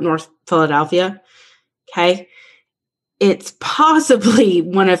North Philadelphia. Okay. It's possibly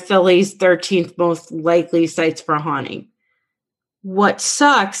one of Philly's 13th most likely sites for haunting. What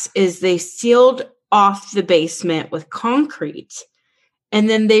sucks is they sealed off the basement with concrete, and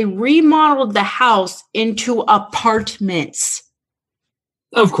then they remodeled the house into apartments.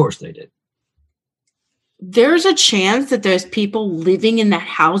 Of course they did. There's a chance that those people living in that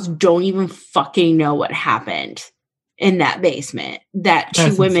house don't even fucking know what happened in that basement. That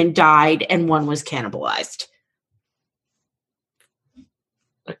 2 women died and 1 was cannibalized.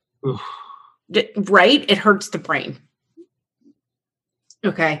 Right? It hurts the brain.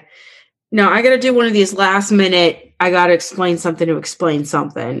 Okay. Now I got to do one of these last minute, I got to explain something to explain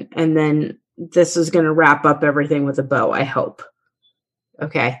something. And then this is going to wrap up everything with a bow, I hope.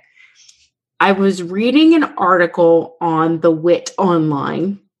 Okay. I was reading an article on the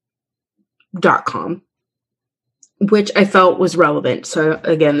witonline.com, which I felt was relevant. So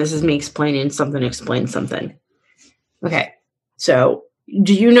again, this is me explaining something to explain something. Okay. So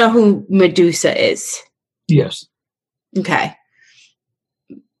do you know who Medusa is? Yes. Okay.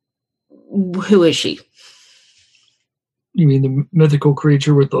 Who is she? You mean the mythical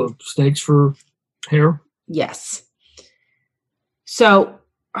creature with the snakes for hair? Yes. So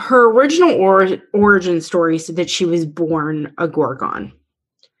her original origin story said that she was born a Gorgon.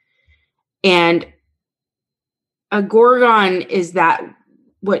 And a Gorgon is that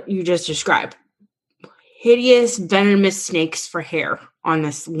what you just described. Hideous, venomous snakes for hair on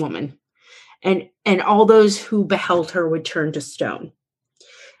this woman. And all those who beheld her would turn to stone.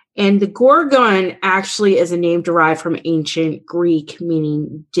 And the Gorgon actually is a name derived from ancient Greek,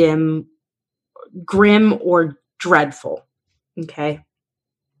 meaning dim, grim, or dreadful. Okay.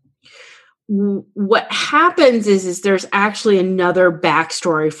 What happens is there's actually another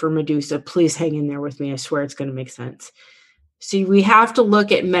backstory for Medusa. Please hang in there with me. I swear it's going to make sense. So we have to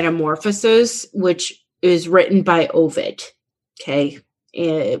look at Metamorphoses, which is written by Ovid. Okay.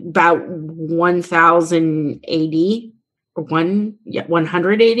 About 1000 AD.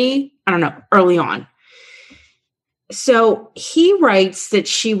 180, I don't know, early on. So he writes that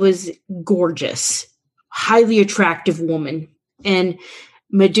she was gorgeous, highly attractive woman, and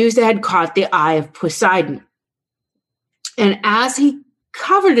Medusa had caught the eye of Poseidon. And as he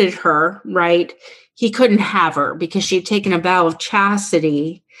coveted her, right, he couldn't have her because she had taken a vow of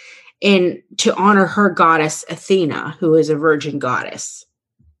chastity and to honor her goddess Athena, who is a virgin goddess.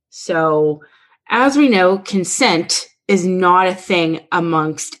 So as we know, consent is not a thing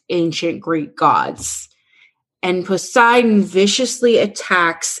amongst ancient Greek gods. And Poseidon viciously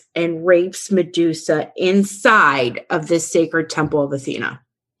attacks and rapes Medusa inside of this sacred temple of Athena.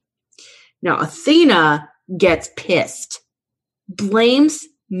 Now, Athena gets pissed, blames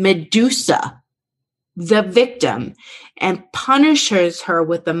Medusa, the victim, and punishes her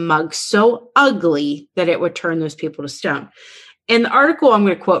with a mug so ugly that it would turn those people to stone. In the article I'm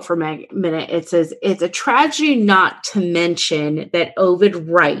going to quote for a minute, it says, it's a tragedy not to mention that Ovid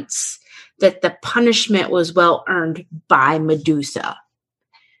writes that the punishment was well earned by Medusa.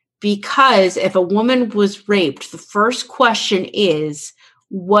 Because if a woman was raped, the first question is,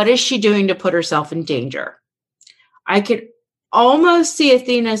 what is she doing to put herself in danger? I could almost see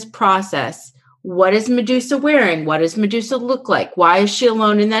Athena's process. What is Medusa wearing? What does Medusa look like? Why is she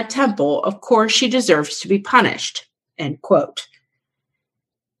alone in that temple? Of course, she deserves to be punished. End quote.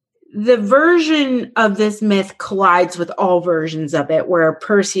 The version of this myth collides with all versions of it, where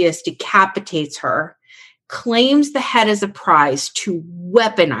Perseus decapitates her, claims the head as a prize to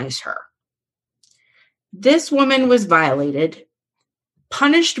weaponize her. This woman was violated,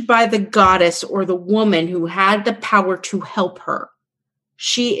 punished by the goddess or the woman who had the power to help her.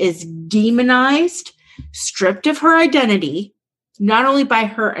 She is demonized, stripped of her identity, not only by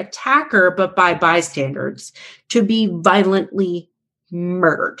her attacker, but by bystanders, to be violently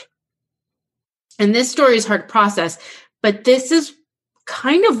murdered. And this story is hard to process, but this is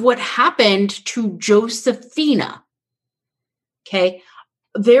kind of what happened to Josephina. Okay.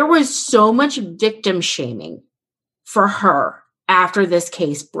 There was so much victim shaming for her after this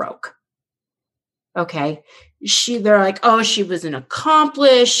case broke. Okay. They're like, oh, she was an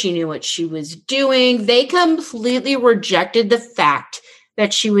accomplice. She knew what she was doing. They completely rejected the fact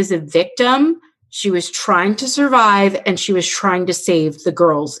that she was a victim. She was trying to survive, and she was trying to save the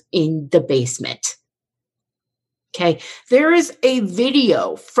girls in the basement. Okay. There is a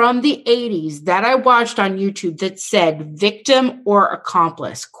video from the 80s that I watched on YouTube that said victim or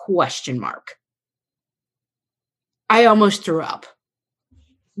accomplice, ? I almost threw up.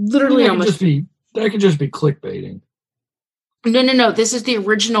 Literally almost. That could just be clickbaiting. No. This is the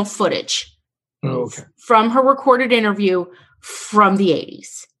original footage. Oh, okay. From her recorded interview from the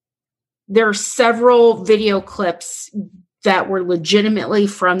 80s. There are several video clips that were legitimately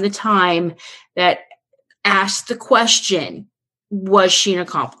from the time that asked the question, was she an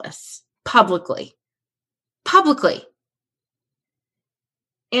accomplice? Publicly.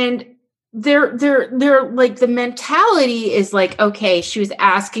 And they're like, the mentality is like, okay, she was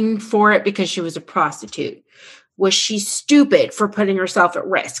asking for it because she was a prostitute. Was she stupid for putting herself at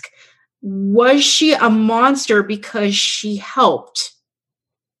risk? Was she a monster because she helped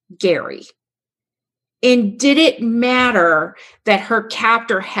Gary? And did it matter that her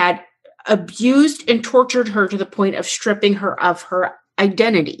captor had abused and tortured her to the point of stripping her of her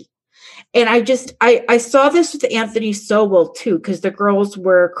identity? And I saw this with Anthony Sowell too, because the girls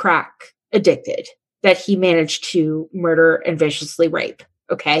were crack addicted that he managed to murder and viciously rape.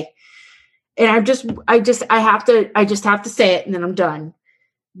 Okay. And I just have to say it, and then I'm done.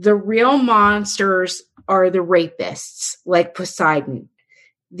 The real monsters are the rapists, like Poseidon,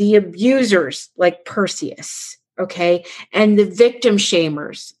 the abusers, like Perseus. Okay. And the victim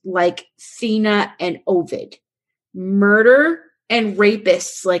shamers, like Thena and Ovid. Murder and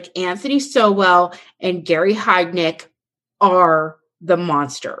rapists, like Anthony Sowell and Gary Heidnik, are the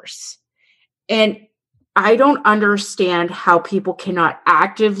monsters. And I don't understand how people cannot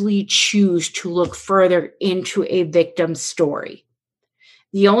actively choose to look further into a victim's story.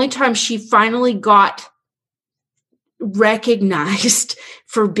 The only time she finally got recognized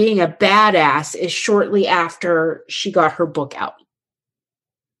for being a badass is shortly after she got her book out.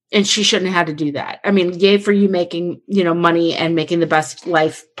 And she shouldn't have had to do that. I mean, yay for you making, money and making the best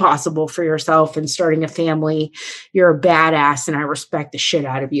life possible for yourself and starting a family. You're a badass, and I respect the shit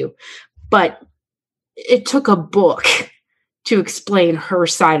out of you. But it took a book to explain her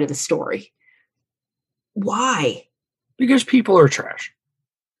side of the story. Why? Because people are trash.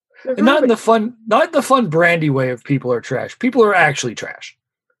 And not in the fun brandy way of people are trash. People are actually trash.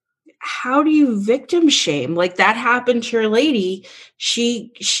 How do you victim shame? Like, that happened to your lady.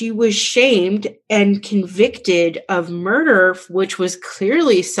 She was shamed and convicted of murder, which was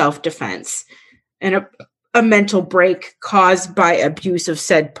clearly self-defense and a mental break caused by abuse of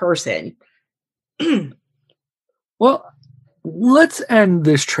said person. Well, let's end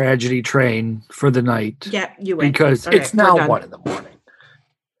this tragedy train for the night. Yeah, you win. Because it's now 1 a.m.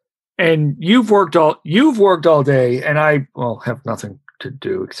 And you've worked all day, and I have nothing to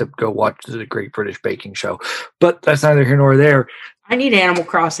do except go watch the Great British Baking Show. But that's neither here nor there. I need Animal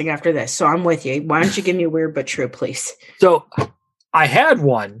Crossing after this, so I'm with you. Why don't you give me Weird But True, please? So I had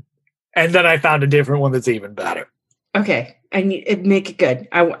one, and then I found a different one that's even better. Okay, make it good.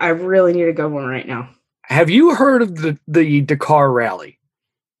 I really need a good one right now. Have you heard of the Dakar Rally?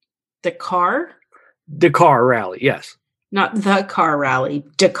 Dakar? Dakar Rally, yes. Not the car rally,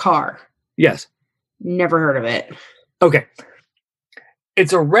 Dakar. Yes. Never heard of it. Okay.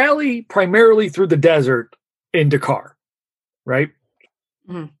 It's a rally primarily through the desert in Dakar. right?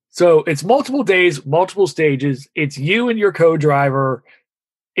 Mm-hmm. So it's multiple days, multiple stages. It's you and your co-driver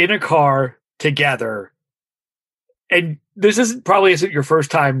in a car together. And this isn't your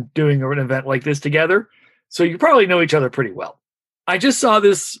first time doing an event like this together. So you probably know each other pretty well. I just saw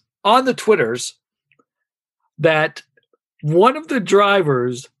this on the Twitters that one of the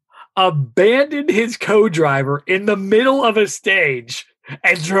drivers abandoned his co-driver in the middle of a stage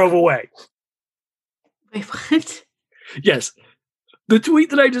and drove away. Wait, what? Yes. The tweet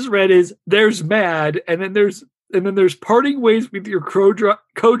that I just read is there's mad, and then there's parting ways with your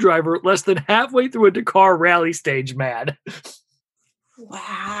co-driver less than halfway through a Dakar rally stage mad.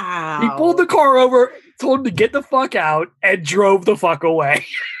 Wow. He pulled the car over, told him to get the fuck out, and drove the fuck away.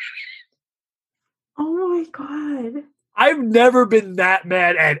 Oh my God. I've never been that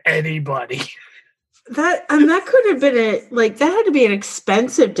mad at anybody. That could have been that had to be an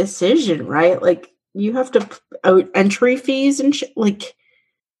expensive decision, right? Like you have to out entry fees and shit. Like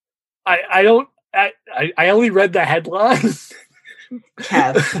I only read the headline.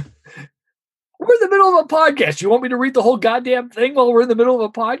 Kev. We're in the middle of a podcast. You want me to read the whole goddamn thing while we're in the middle of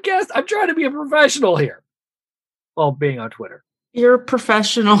a podcast? I'm trying to be a professional here. While being on Twitter. You're a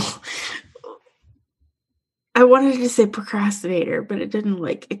professional. I wanted to say procrastinator, but it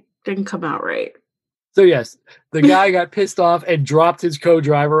didn't come out right. So yes, the guy got pissed off and dropped his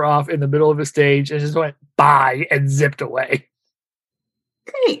co-driver off in the middle of a stage and just went bye and zipped away.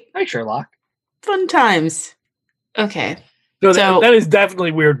 Great. Hi, Sherlock. Fun times. Okay. So that is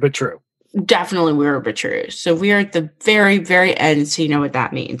definitely weird but true. Definitely weird but true. So we are at the very, very end, so you know what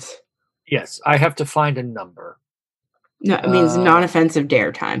that means. Yes, I have to find a number. No, it means non-offensive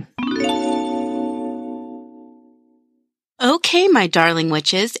dare time. Okay, my darling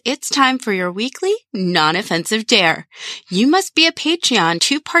witches, it's time for your weekly non-offensive dare. You must be a Patreon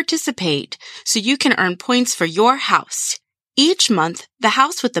to participate so you can earn points for your house. Each month, the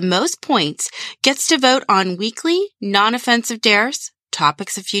house with the most points gets to vote on weekly non-offensive dares,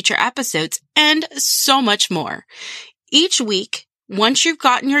 topics of future episodes, and so much more. Each week, once you've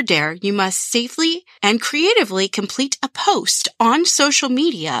gotten your dare, you must safely and creatively complete a post on social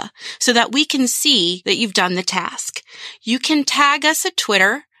media so that we can see that you've done the task. You can tag us at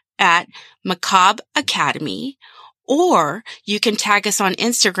Twitter at Macabre Academy, or you can tag us on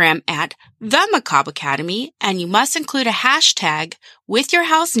Instagram at The Macabre Academy, and you must include a hashtag with your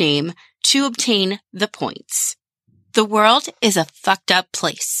house name to obtain the points. The world is a fucked up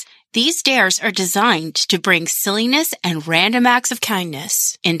place. These dares are designed to bring silliness and random acts of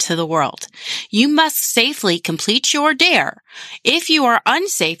kindness into the world. You must safely complete your dare. If you are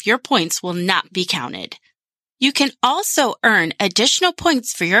unsafe, your points will not be counted. You can also earn additional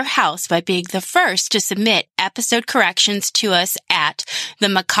points for your house by being the first to submit episode corrections to us at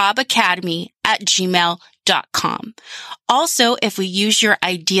themacabreacademy@gmail.com. Also, if we use your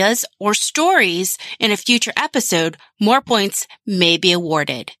ideas or stories in a future episode, more points may be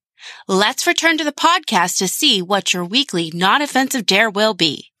awarded. Let's return to the podcast to see what your weekly non-offensive dare will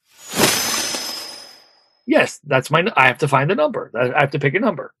be. Yes, I have to find a number. I have to pick a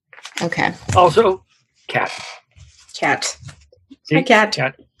number. Okay. Also, cat. Cat. See? Hi, cat.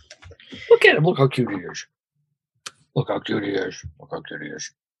 Cat. Look at him. Look how cute he is. Look how cute he is. Look how cute he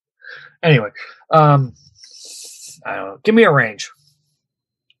is. Anyway, I don't know. Give me a range.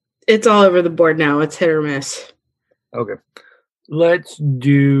 It's all over the board now. It's hit or miss. Okay. Let's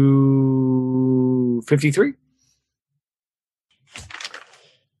do 53.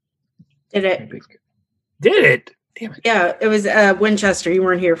 Did it? Did it? Damn it. Yeah, it was Winchester. You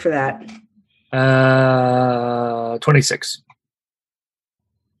weren't here for that. 26.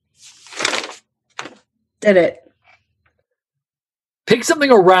 Did it? Pick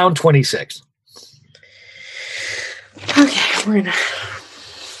something around 26. Okay, we're gonna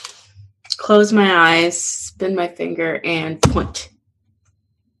close my eyes, spin my finger, and point.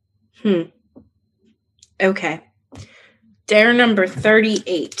 Okay. Dare number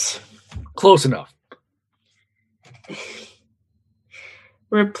 38. Close enough.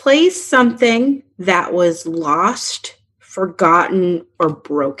 Replace something that was lost, forgotten, or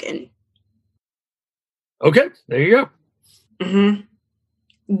broken. Okay, there you go. Mm-hmm.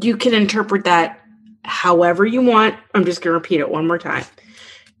 You can interpret that however you want. I'm just going to repeat it one more time.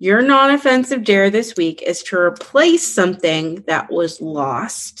 Your non-offensive dare this week is to replace something that was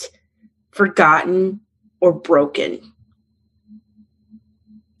lost, forgotten, or broken.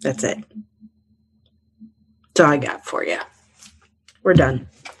 That's it. That's all I got for you. We're done.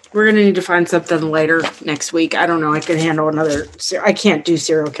 We're going to need to find something later next week. I don't know. I can handle another. I can't do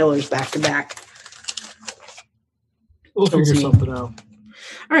serial killers back to back. We'll figure something out.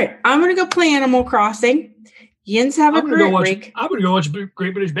 All right. I'm going to go play Animal Crossing. Yins, have a great week. I'm going to go watch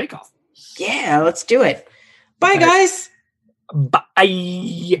Great British Bake Off. Yeah, let's do it. Bye, guys.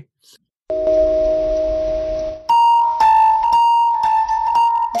 Bye.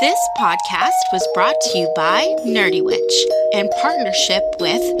 This podcast was brought to you by Nerdy Witch in partnership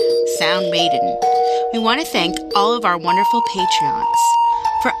with Sound Maiden. We want to thank all of our wonderful Patreons.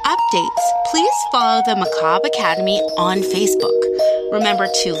 For updates, please follow the Macabre Academy on Facebook. Remember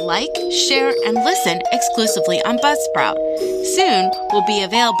to like, share, and listen exclusively on Buzzsprout. Soon, we'll be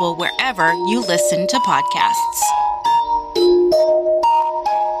available wherever you listen to podcasts.